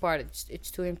educational part, it's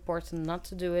too important not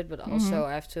to do it, but also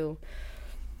I have to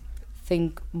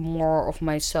think more of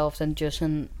myself than just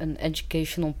an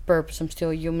educational purpose. I'm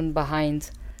still a human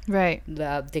behind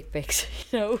the dick pics,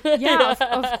 you know.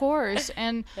 Of course.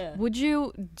 And would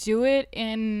you do it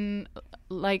in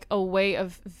like a way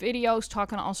of videos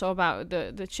talking also about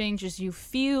the changes you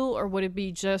feel, or would it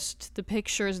be just the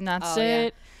pictures and that's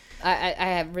it? I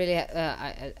have really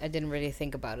I didn't really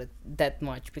think about it that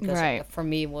much, because for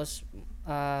me it was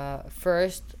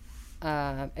first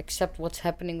accept what's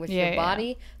happening with your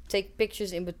body, take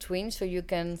pictures in between so you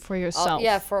can for yourself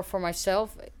for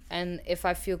myself, and if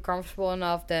I feel comfortable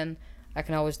enough, then I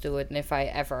can always do it, and if I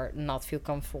ever not feel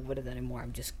comfortable with it anymore,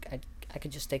 I can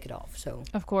just take it off. So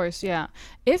of course,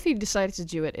 if you decided to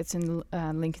do it, it's in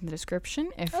link in the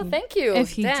description. Thank you.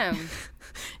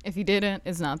 If you didn't,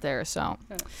 it's not there. So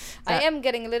I am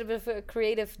getting a little bit of a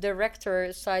creative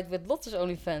director side with Lotte's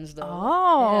OnlyFans, though.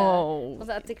 Oh, because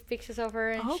I take pictures of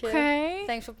her and shit. Okay.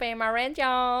 Thanks for paying my rent,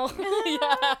 y'all.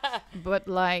 But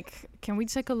like, can we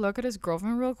take a look at his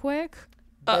girlfriend real quick?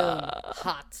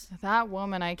 Hot. That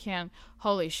woman, I can't.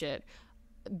 Holy shit.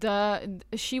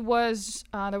 She was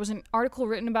there was an article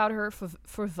written about her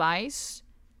for Vice.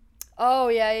 Oh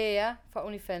yeah for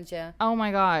OnlyFans. Oh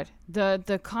my god,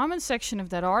 the comment section of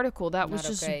that article, that was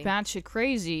just batshit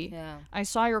crazy. I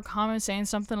saw your comment saying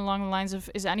something along the lines of,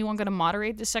 is anyone gonna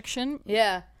moderate this section?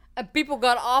 And people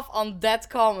got off on that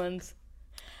comment,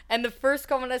 and the first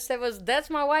comment I said was,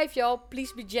 that's my wife, y'all,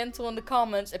 please be gentle in the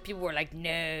comments, and people were like,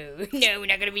 no, we're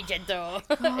not gonna be gentle.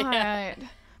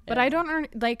 But I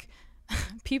don't like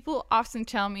people often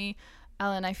tell me,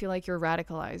 Ellen, I feel like you're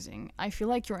radicalizing. I feel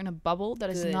like you're in a bubble that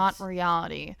is not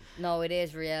reality. No, it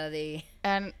is reality.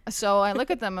 And so I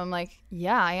look at them, I'm like,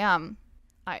 yeah, I am.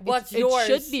 What's yours?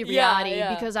 It should be reality,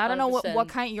 because I don't know what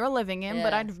kind you're living in,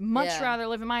 but I'd much rather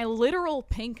live in my literal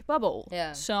pink bubble.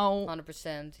 So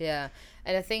 100%, And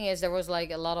the thing is, there was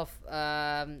like a lot of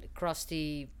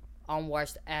crusty,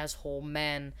 unwashed asshole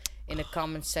men in the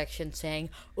comment section saying,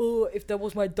 oh, if that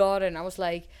was my daughter. And I was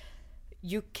like,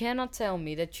 you cannot tell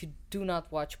me that you do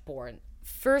not watch porn.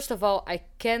 First of all, I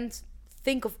can't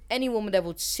think of any woman that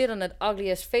would sit on that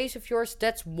ugly ass face of yours.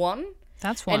 That's one.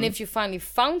 And if you finally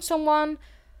found someone,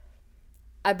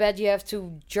 I bet you have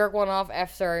to jerk one off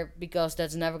after, because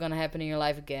that's never going to happen in your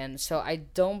life again. So I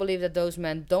don't believe that those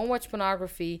men don't watch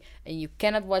pornography, and you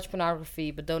cannot watch pornography,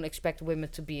 but don't expect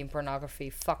women to be in pornography.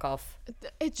 Fuck off.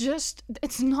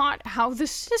 It's not how the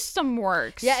system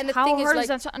works. Yeah, and the how thing hard is, is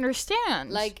that to understand?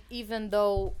 Like, even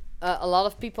though a lot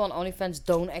of people on OnlyFans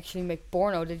don't actually make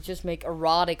porno, they just make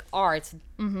erotic art.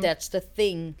 That's the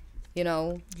thing, you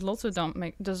know. Lots doesn't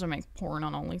make porn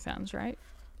on OnlyFans, right?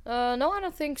 No, I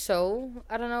don't think so.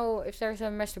 I don't know if there's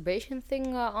a masturbation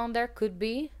thing on there. Could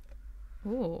be.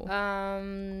 Ooh.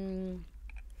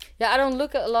 Yeah, I don't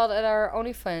look a lot at our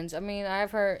OnlyFans. I mean, I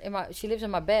have her in my. She lives in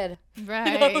my bed.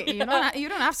 Right. You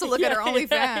don't have to look at her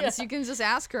OnlyFans. You can just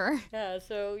ask her. Yeah.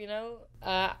 So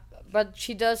but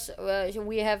she does.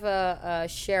 We have a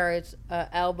shared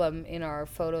album in our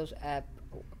photos app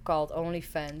called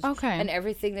OnlyFans. Okay. And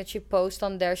everything that she posts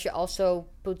on there, she also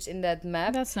puts in that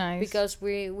map. That's nice. Because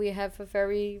we have a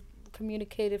very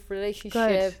communicative relationship.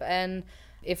 Good. And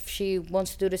if she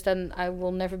wants to do this, then I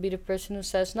will never be the person who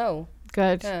says no.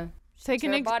 Good. Yeah. Take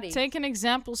an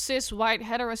example, cis, white,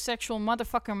 heterosexual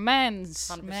motherfucker men's.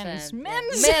 100%.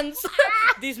 Men's.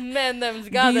 These men,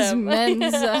 got them.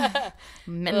 Menza.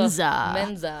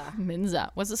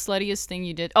 Menza. What's the sluttiest thing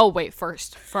you did? Oh, wait,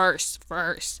 first.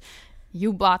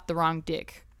 You bought the wrong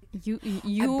dick.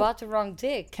 I bought the wrong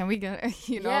dick. Can we go?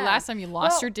 Last time you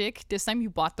lost your dick. This time you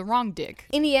bought the wrong dick.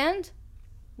 In the end,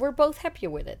 we're both happier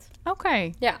with it.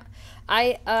 Okay. Yeah.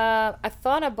 I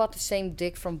thought I bought the same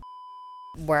dick from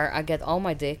where I get all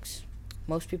my dicks.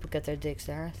 Most people get their dicks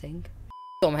there, I think.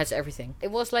 Tom has everything. It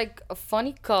was like a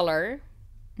funny color.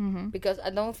 Mm-hmm. Because I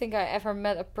don't think I ever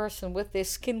met a person with this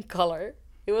skin color.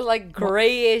 It was like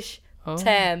grayish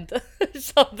tanned.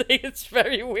 Something. It's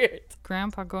very weird.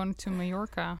 Grandpa going to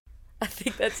Mallorca. I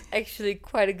think that's actually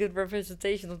quite a good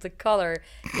representation of the color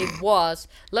it was.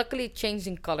 Luckily, it changed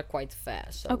in color quite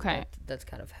fast. So okay. That's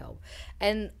kind of helped.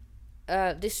 And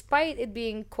despite it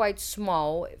being quite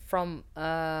small from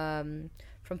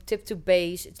tip to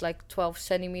base, it's like 12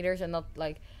 centimeters and not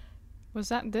like... Was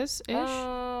that this-ish?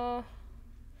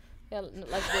 Yeah,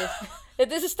 like this.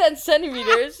 This is 10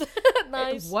 centimeters.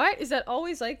 Nice. What? Is that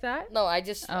always like that? No, I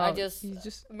just you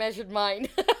just measured mine.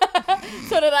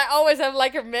 So that I always have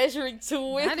like a measuring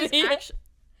tool with me.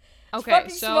 Okay,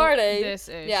 so smart, this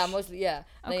is... Yeah, mostly, yeah.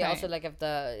 And Okay. then you also like have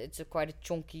it's quite a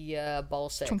chunky ball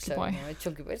sack. Chunky boy. A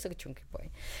chunky boy. It's like a chunky boy.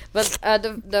 But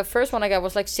the first one I got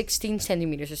was like 16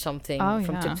 centimeters or something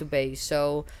from tip to base.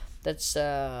 So that's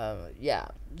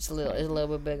it's a little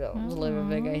bit bigger. It's a little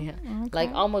bit bigger, yeah. Okay.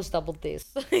 Like almost double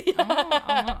this.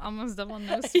 Almost double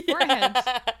nose forehead.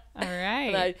 All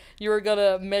right. You were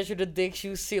gonna measure the dicks.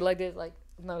 You see like this. Like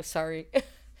no, sorry.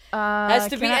 Has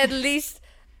to be at least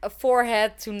a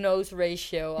forehead to nose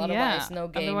ratio. Otherwise, no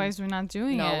game. Otherwise, we're not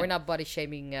doing it. No, we're not body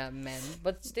shaming men.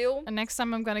 But still. And next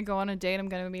time I'm gonna go on a date, I'm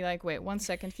gonna be like, wait, 1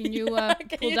 second. Can you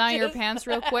pull down your pants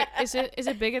real quick? Is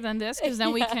it bigger than this? Because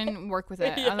then we can work with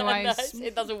it. Yeah, Otherwise, nice.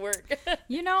 It doesn't work.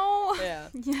 Yeah.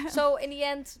 So in the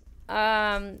end,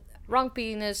 wrong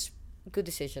penis, good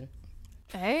decision.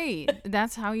 Hey,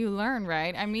 that's how you learn,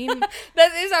 right? I mean,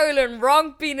 that is how you learn.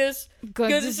 Wrong penis,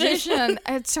 good decision.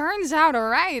 It turns out all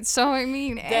right. So I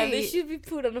mean, damn, they should be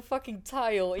put on a fucking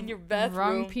tile in your bathroom.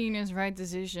 Wrong penis, right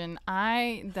decision.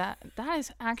 That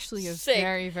is actually a Sick.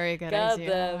 very, very good God idea.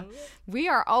 damn. We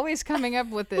are always coming up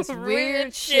with this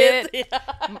weird shit.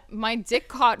 Yeah. My dick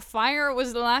caught fire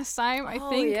was the last time, I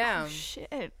think. Yeah. Oh,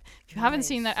 shit. If you haven't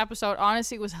seen that episode,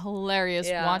 honestly, it was hilarious.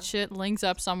 Yeah. Watch it. Links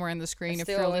up somewhere in the screen if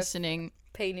you're listening.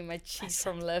 Pain in my cheeks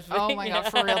from laughing. Oh my god,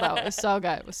 for real though. It was so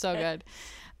good. It was so good.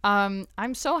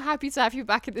 I'm so happy to have you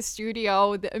back at the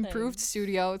studio, the improved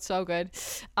studio. It's so good.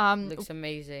 Looks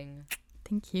amazing.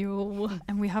 Thank you.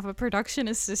 And we have a production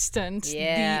assistant,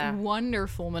 the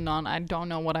wonderful Manon. I don't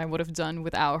know what I would have done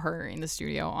without her in the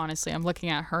studio. Honestly, I'm looking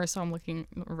at her, so I'm looking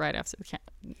right after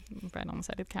right on the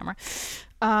side of the camera.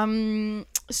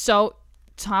 So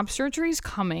top surgery is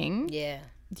coming. Yeah.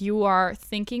 You are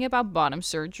thinking about bottom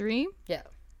surgery. Yeah.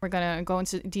 We're going to go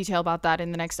into detail about that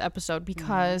in the next episode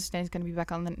because Dan's going to be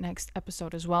back on the next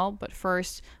episode as well. But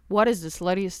first, what is the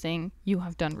sluttiest thing you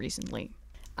have done recently?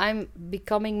 I'm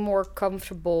becoming more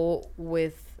comfortable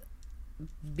with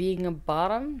being a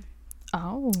bottom.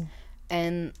 Oh.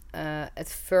 And at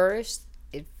first,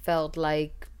 it felt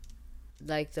like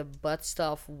the butt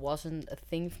stuff wasn't a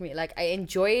thing for me. Like, I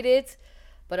enjoyed it,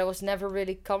 but I was never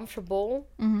really comfortable.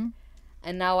 Mm-hmm.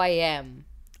 And now I am.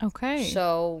 Okay.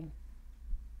 So,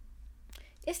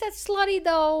 is that slutty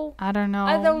though? I don't know.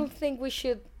 I don't think we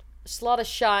should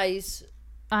slutishize.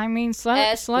 I mean,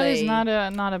 slut is play.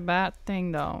 not a bad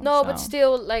thing though. No, so. but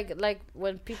still, like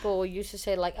when people used to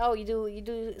say like, oh, you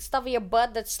do stuff in your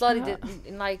butt that's slutty,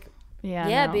 and like,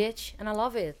 yeah, no. bitch, and I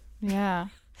love it. Yeah,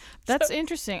 that's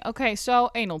interesting. Okay,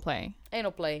 so anal play.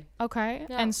 Anal play. Okay,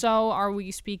 Yeah. and so are we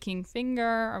speaking finger?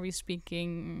 Are we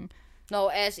speaking? No,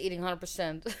 ass eating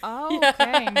 100%. Oh,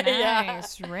 okay,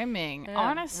 nice. Yeah. Rimming. Yeah.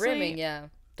 Honestly, Rimming, yeah,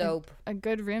 dope. A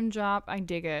good rim job, I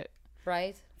dig it.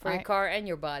 Right? For your car and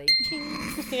your body.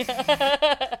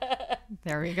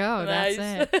 There we go. Nice.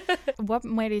 That's it. What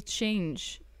made it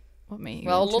change What made you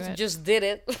Well, into Lotte it? just did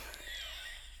it.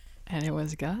 And it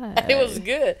was good. It was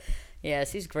good. Yeah,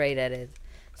 she's great at it.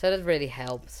 So that really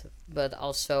helped. But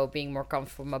also being more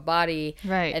comfortable with my body.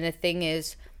 Right. And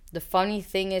the funny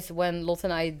thing is when Lotte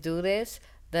and I do this,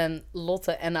 then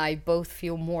Lotte and I both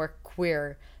feel more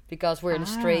queer. Because we're in a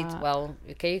straight, well,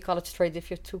 okay, you call it straight if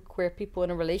you're two queer people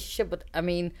in a relationship. But I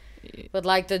mean, but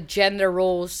like the gender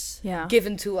roles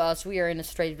given to us, we are in a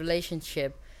straight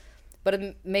relationship. But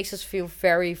it makes us feel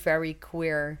very, very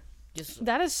queer. Just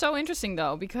That is so interesting,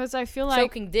 though, because I feel like...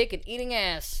 soaking dick and eating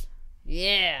ass.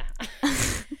 Yeah.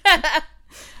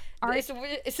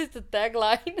 Is it the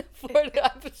tagline for the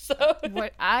episode?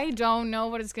 What I don't know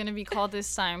what it's going to be called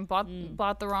this time.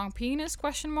 Bought the wrong penis,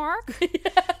 question mark?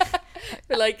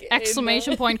 Like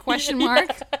Exclamation point, question mark.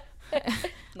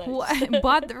 Nice.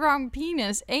 Bought the wrong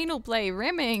penis, anal play,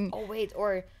 rimming. Oh, wait,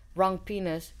 or wrong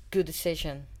penis, good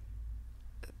decision.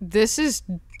 This is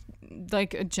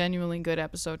like a genuinely good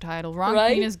episode title. Wrong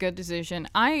Right? penis, good decision.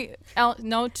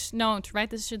 Note, write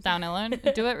this shit down, Ellen.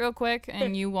 Do it real quick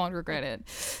and you won't regret it.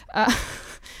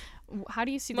 How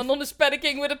do you see Manon is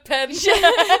panicking with a pen. She's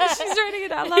writing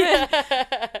it out. Love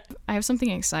it. I have something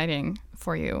exciting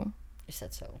for you. Is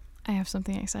that so? I have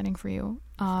something exciting for you.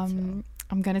 I'm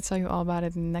gonna tell you all about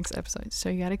it in the next episode. So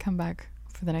you gotta come back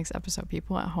for the next episode,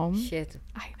 people at home. Shit.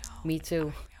 I know. Me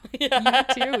too.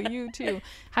 You too.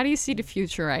 How do you see the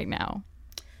future right now?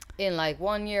 In like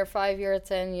 1 year, 5 years,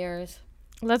 10 years.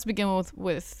 Let's begin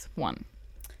with one.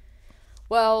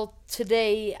 Well,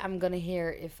 today I'm gonna hear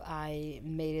if I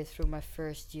made it through my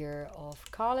first year of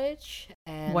college.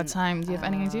 And What time? Do you have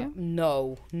any idea?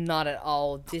 No, not at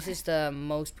all. This is the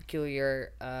most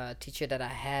peculiar teacher that I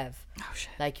have. Oh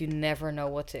shit. Like, you never know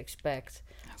what to expect.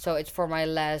 So it's for my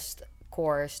last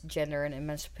course, Gender and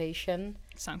Emancipation.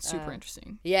 Sounds super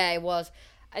interesting. Yeah, it was.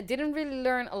 I didn't really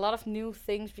learn a lot of new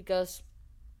things because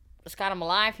it's kind of my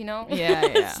life, you know?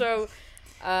 Yeah. So,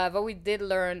 but we did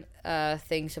learn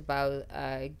things about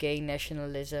gay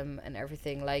nationalism and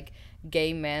everything. Like,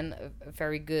 gay men, a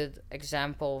very good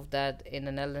example of that in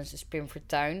the Netherlands is Pim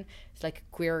Fortuyn. It's like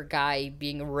a queer guy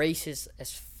being racist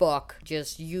as fuck,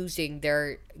 just using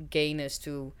their gayness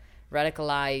to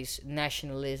radicalize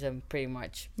nationalism, pretty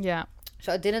much. Yeah.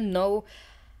 So I didn't know.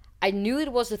 I knew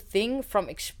it was a thing from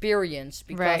experience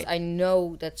because Right. I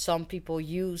know that some people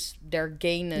use their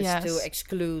gayness to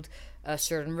exclude a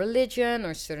certain religion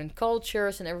or certain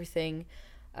cultures and everything.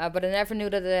 But I never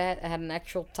knew that it had an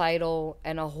actual title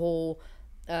and a whole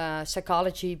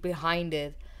psychology behind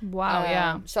it. Wow,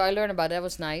 yeah. So I learned about it. That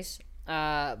was nice.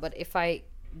 But if I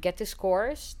get this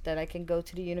course, then I can go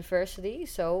to the university.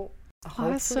 So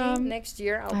hopefully Awesome. next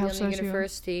year I'll I be hope on so the too.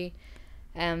 university.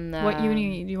 And What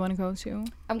uni do you want to go to?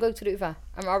 I'm going to the UvA.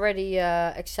 I'm already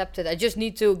accepted. I just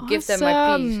need to give them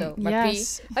my P. So my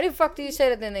Yes. P. How the fuck do you say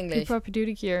that in Je English?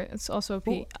 propedeutiekeur. It's also a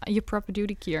P. Je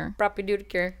propedeutiekeur.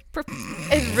 Propedeutiekeur.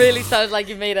 It really sounds like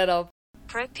you made that up.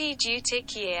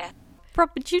 Propedeutiekeur.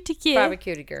 Propedeutiekeur.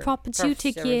 Propedeutiekeur.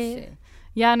 Propedeutiekeur.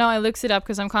 Yeah, no, I looked it up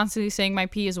because I'm constantly saying my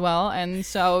P as well. And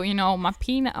so, you know, my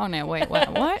P... Oh, no, wait, what?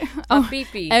 My Oh,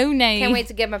 pee-pee. oh, no. Can't wait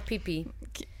to get my pee-pee.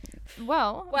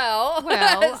 Well, Well,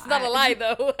 it's not a lie,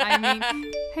 though. I mean...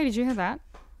 Hey, did you hear that?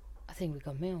 I think we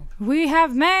got mail. We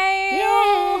have mail!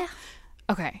 Yeah.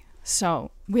 Okay,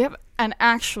 so we have an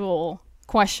actual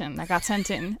question that got sent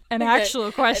in. An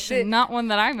actual question, not one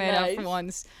that I made up for Nice.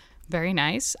 once. Very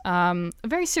nice. A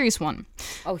very serious one.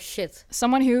 Oh, shit.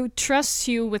 Someone who trusts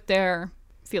you with their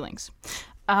feelings.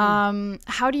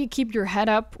 How do you keep your head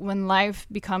up when life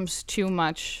becomes too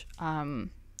much in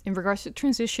regards to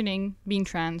transitioning, being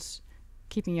trans,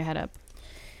 keeping your head up?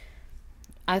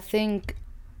 I think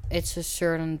it's a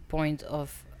certain point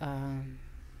of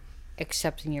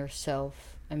accepting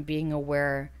yourself and being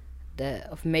aware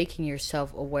of making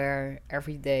yourself aware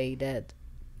every day that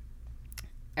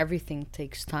everything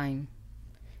takes time.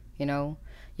 You know,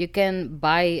 you can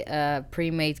buy a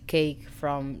pre-made cake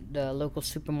from the local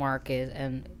supermarket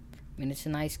and I mean it's a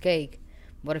nice cake,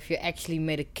 but if you actually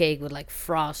made a cake with like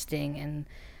frosting and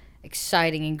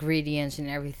exciting ingredients and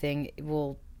everything, it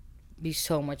will be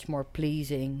so much more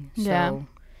pleasing. Yeah. So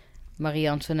Marie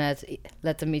Antoinette,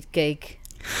 let them eat cake.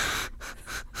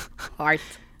 Heart.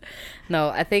 No,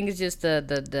 I think it's just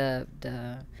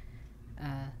the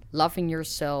loving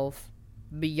yourself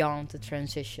beyond the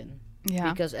transition.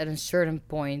 Yeah. Because at a certain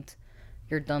point,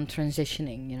 you're done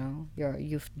transitioning. You know,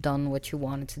 you've done what you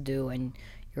wanted to do, and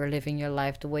you're living your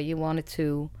life the way you wanted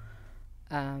to.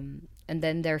 And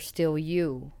then there's still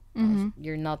you.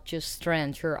 You're not just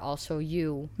trans, you're also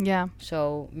you. Yeah.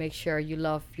 So make sure you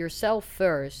love yourself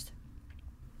first,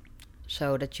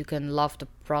 so that you can love the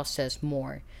process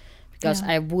more. Because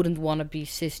I wouldn't want to be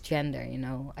cisgender, you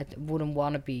know. I wouldn't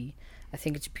want to be. I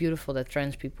think it's beautiful that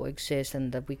trans people exist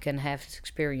and that we can have this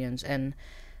experience and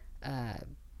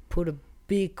put a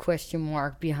big question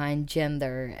mark behind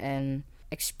gender and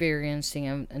experiencing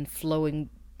and flowing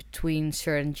between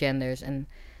certain genders. And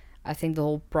I think the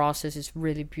whole process is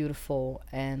really beautiful.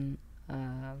 And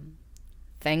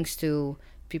thanks to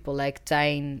people like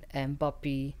Tijn and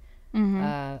Bappie,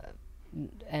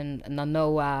 and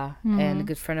Nanoa, and a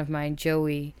good friend of mine,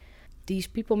 Joey, these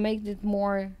people make it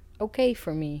more okay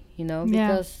for me, you know,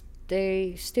 because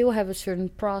they still have a certain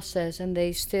process and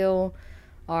they still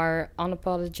are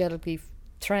unapologetically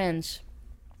trans.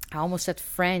 I almost said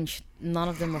French. None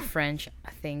of them are French,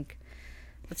 I think.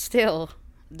 But still,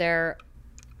 they're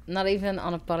not even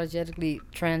unapologetically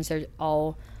trans. They're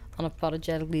all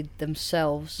unapologetically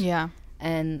themselves. Yeah.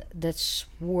 And that's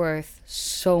worth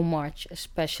so much,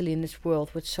 especially in this world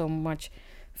with so much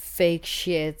fake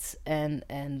shit and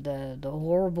the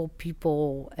horrible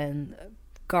people and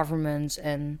governments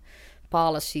and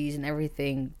policies and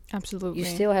everything. Absolutely. You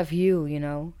still have you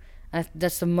know. And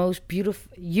that's the most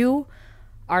beautiful. You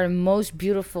are the most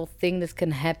beautiful thing that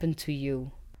can happen to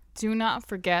you. Do not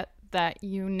forget that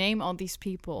you name all these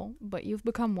people, but you've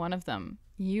become one of them.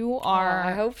 You are...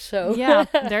 I hope so. Yeah,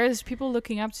 there's people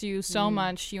looking up to you so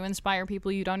much. You inspire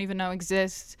people you don't even know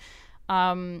exist.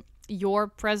 Your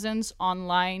presence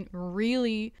online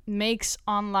really makes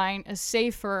online a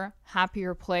safer,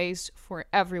 happier place for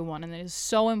everyone. And it is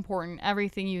so important.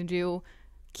 Everything you do,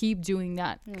 keep doing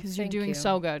that because you're doing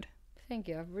so good. Thank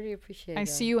you. I really appreciate it. I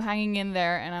see you hanging in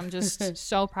there, and I'm just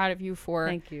so proud of you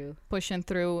for pushing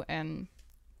through and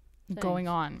going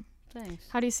on. Thanks.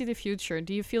 How do you see the future?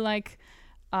 Do you feel like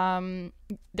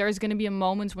there's going to be a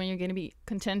moment when you're going to be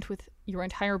content with your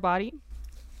entire body?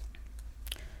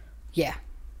 Yeah,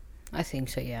 I think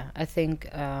so, yeah. I think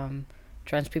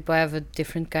trans people have a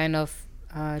different kind of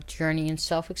journey in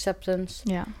self-acceptance.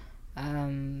 Yeah.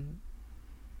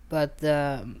 But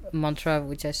the mantra,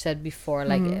 which I said before,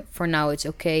 like, for now, it's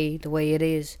okay the way it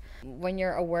is. When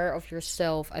you're aware of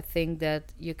yourself, I think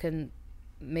that you can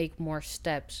make more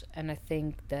steps. And I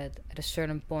think that at a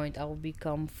certain point, I will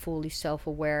become fully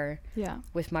self-aware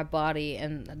with my body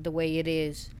and the way it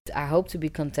is. I hope to be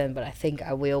content, but I think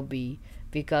I will be,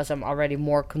 because I'm already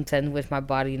more content with my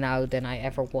body now than I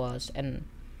ever was. And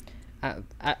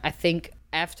I think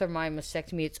after my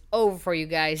mastectomy, it's over for you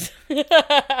guys.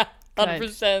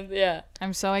 100%, yeah.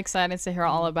 I'm so excited to hear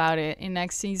all about it. In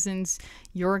next seasons,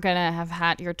 you're gonna have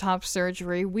had your top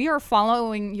surgery. We are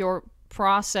following your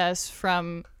process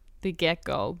from the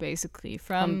get-go, basically.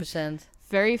 From 100%.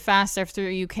 Very fast after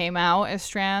you came out as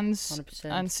trans 100%.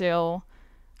 until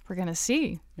we're gonna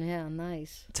see. Yeah,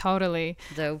 nice. Totally.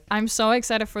 Dope. I'm so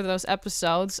excited for those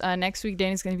episodes. Next week,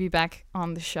 Dana's going to be back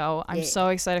on the show. I'm so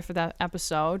excited for that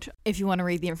episode. If you want to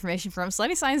read the information from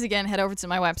Slutty Science again, head over to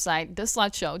my website,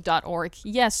 theslutshow.org.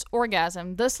 Yes,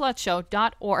 orgasm,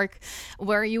 theslutshow.org,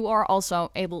 where you are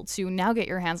also able to now get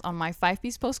your hands on my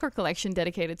 5-piece postcard collection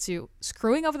dedicated to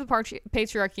screwing over the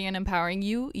patriarchy and empowering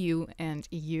you, and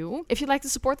you. If you'd like to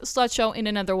support the Slut Show in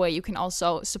another way, you can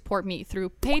also support me through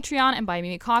Patreon and buy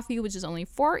me a coffee, which is only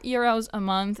 €4 a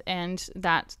month, and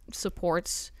that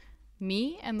supports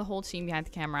me and the whole team behind the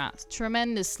camera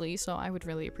tremendously, so I would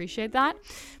really appreciate that.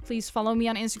 Please follow me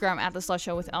on Instagram at The Slut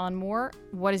Show with Ellen Moore.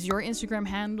 What is your Instagram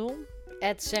handle?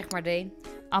 @zegmaardeen.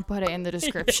 I'll put it in the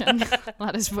description.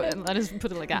 let us put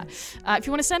it like that. If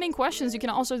you want to send in questions, you can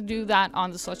also do that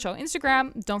on The Slut Show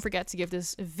Instagram. Don't forget to give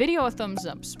this video a thumbs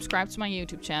up, subscribe to my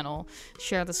YouTube channel,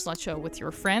 share The Slut Show with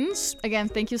your friends. Again,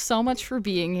 thank you so much for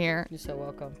being here. You're so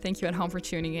welcome. Thank you at home for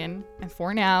tuning in. And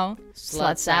for now,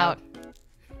 sluts out.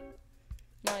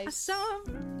 Nice.